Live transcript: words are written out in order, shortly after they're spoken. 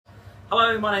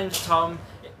Hello, my name's Tom.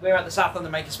 We're at the South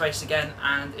London Makerspace again,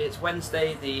 and it's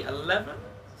Wednesday the 11th?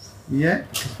 Yeah,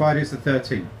 Friday's the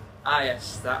 13th. Ah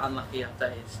yes, that unlucky of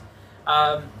days.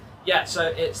 Yeah, so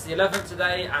it's the 11th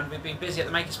today, and we've been busy at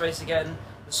the Makerspace again.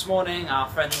 This morning, our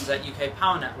friends at UK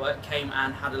Power Network came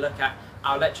and had a look at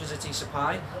our electricity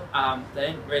supply. They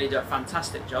didn't really do a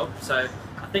fantastic job, so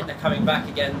I think they're coming back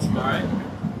again tomorrow.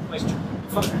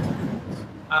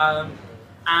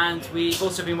 And we've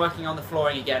also been working on the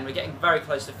flooring again. We're getting very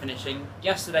close to finishing.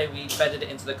 Yesterday we bedded it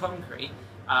into the concrete,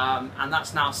 and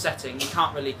that's now setting. We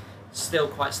can't really still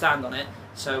quite stand on it,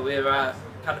 so we're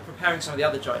kind of preparing some of the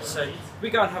other joists. So if we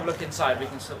go and have a look inside, we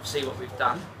can sort of see what we've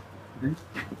done.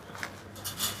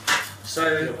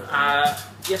 So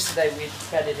yesterday we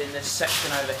bedded in this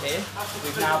section over here.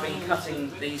 We've now been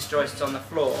cutting these joists on the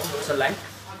floor to length,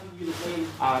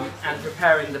 and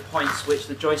preparing the points which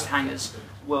the joist hangers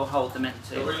will hold them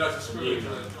into. What else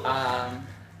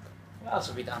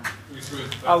have we done?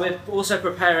 Oh, we're also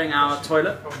preparing our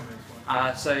toilet.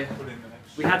 So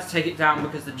we had to take it down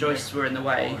because the joists were in the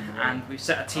way, and we've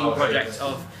set a team project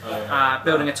of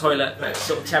building a toilet that's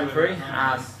sort of temporary,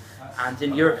 and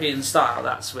in European style.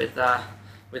 That's with a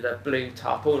blue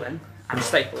tarpaulin and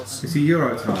staples. It's a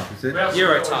Eurotarp, is it?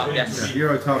 Eurotarp, yes. Yeah,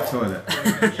 Eurotarp toilet.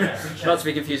 Not to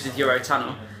be confused with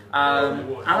Eurotunnel.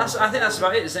 And I think that's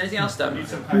about it. Is there anything else done?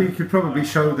 Well, you could probably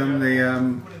show them the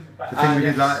thing we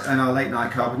did like in our late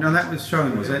night carpet. No, that was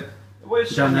shown, was it? It was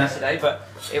shown yesterday, but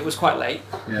it was quite late.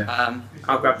 Yeah.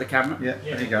 I'll grab the camera. Yeah,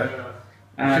 there you go.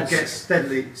 Should get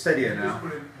steadier now.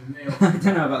 I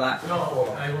don't know about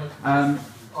that.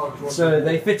 So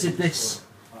they fitted this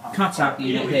cutout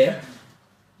unit here,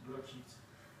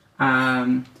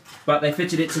 but they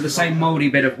fitted it to the same mouldy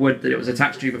bit of wood that it was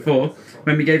attached to before.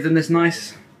 When we gave them this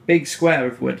nice big square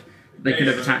of wood they could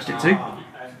have attached it to.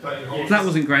 So that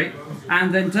wasn't great.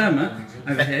 And then Dermot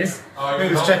over here, he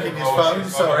was checking his phone,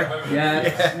 sorry.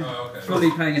 Yeah, fully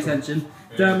paying attention.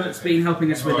 Dermot's been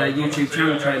helping us with a YouTube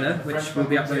channel trailer, which will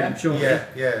be uploaded shortly.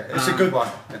 Yeah, it's a good one.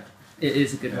 It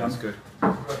is a good one. It's good.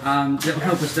 It will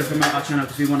help us to promote our channel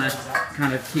because we want to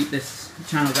kind of keep this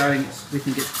channel going. We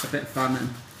think it's a bit of fun and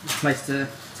a place to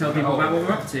tell people about what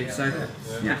we're up to. So,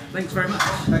 yeah, thanks very much.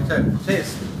 Thanks, Ed.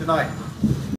 Cheers. Good night.